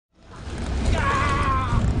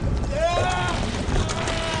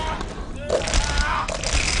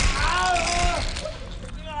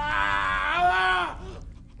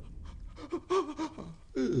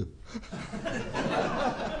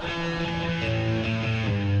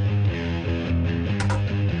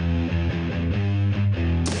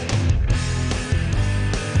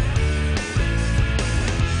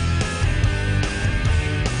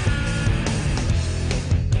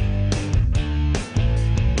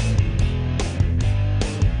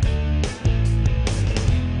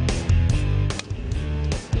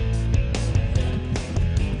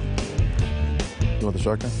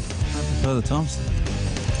shotgun? I prefer the Thompson.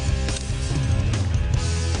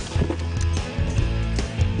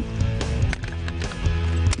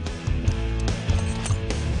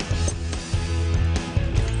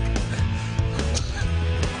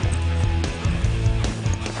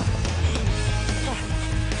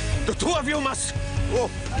 The two of you must... Oh.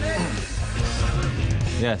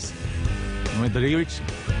 Yes. Reach.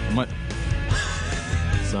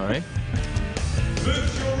 Sorry. Move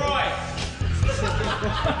to your right.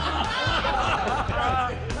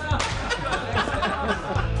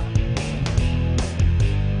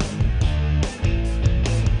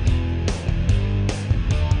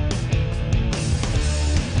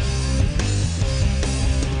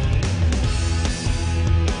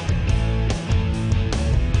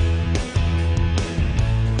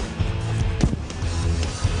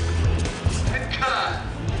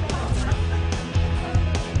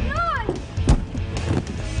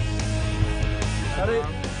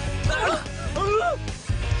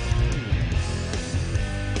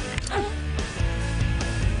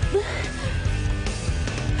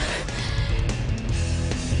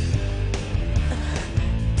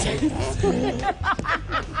 Okay,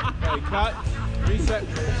 cut. Reset.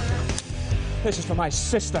 This is for my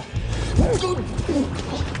sister. Shoot it!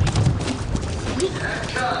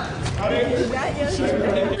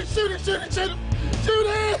 Shoot it! Shoot it! Shoot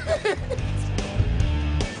it!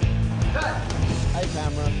 Hey,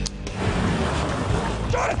 camera.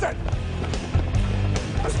 Jonathan!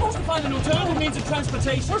 I'm supposed to find an alternative means of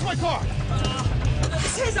transportation. Where's my car?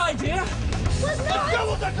 It's his idea. Where's my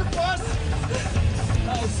double-decker bus?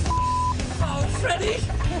 Oh, Freddy!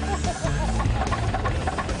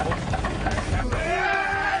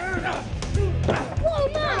 Whoa,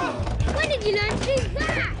 Mom! When did you learn to do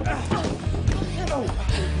that?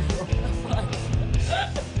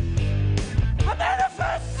 A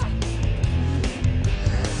manifest!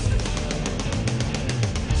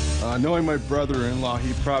 Knowing my brother-in-law,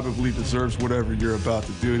 he probably deserves whatever you're about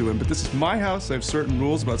to do to him. But this is my house. I have certain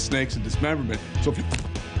rules about snakes and dismemberment. So if you...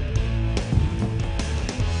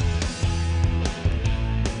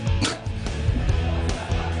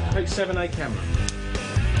 Take 7A camera.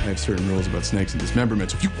 I have certain rules about snakes and dismemberment.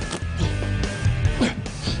 So if you...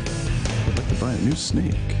 I'd like to buy a new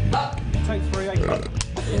snake. Take 3A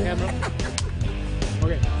camera.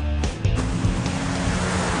 Okay.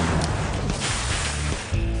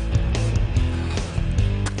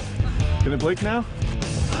 Can I blink now?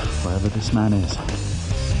 Wherever this man is,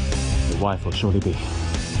 the wife will surely be.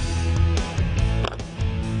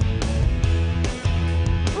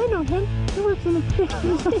 I know him. He works in the...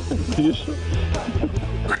 Are you sure?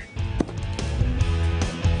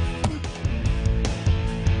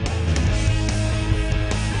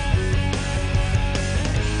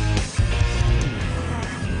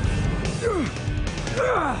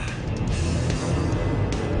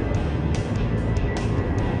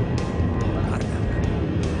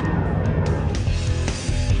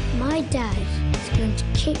 My dad is going to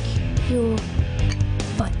kick your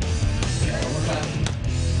butt.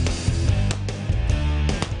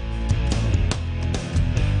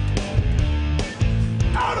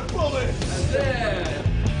 Out of bullet! That's it!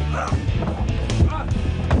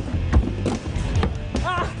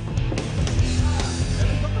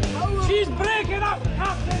 She's breaking up,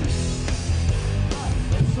 Captain!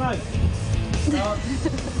 That's right.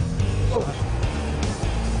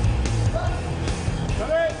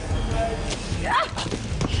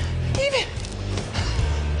 Even...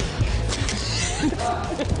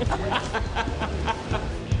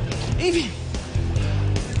 Evie!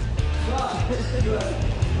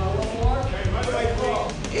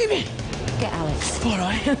 Evie! Get Alex. All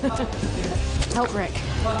right. Help Rick.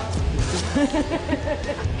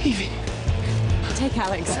 Evie. Take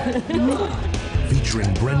Alex.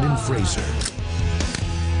 Featuring Brendan Fraser,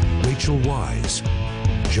 Rachel Wise,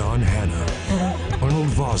 John Hannah, Arnold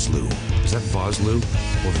Vosloo. Is that Vosloo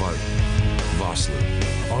or Vosloo?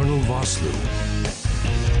 Arnold Vosloo,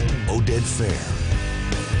 Oded Fair,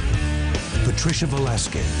 Patricia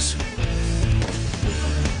Velasquez.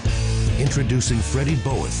 Introducing Freddie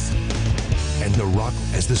Boeth and The Rock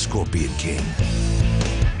as the Scorpion King.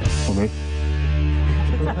 Okay.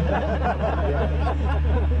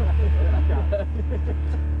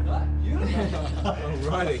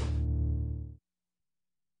 Alrighty.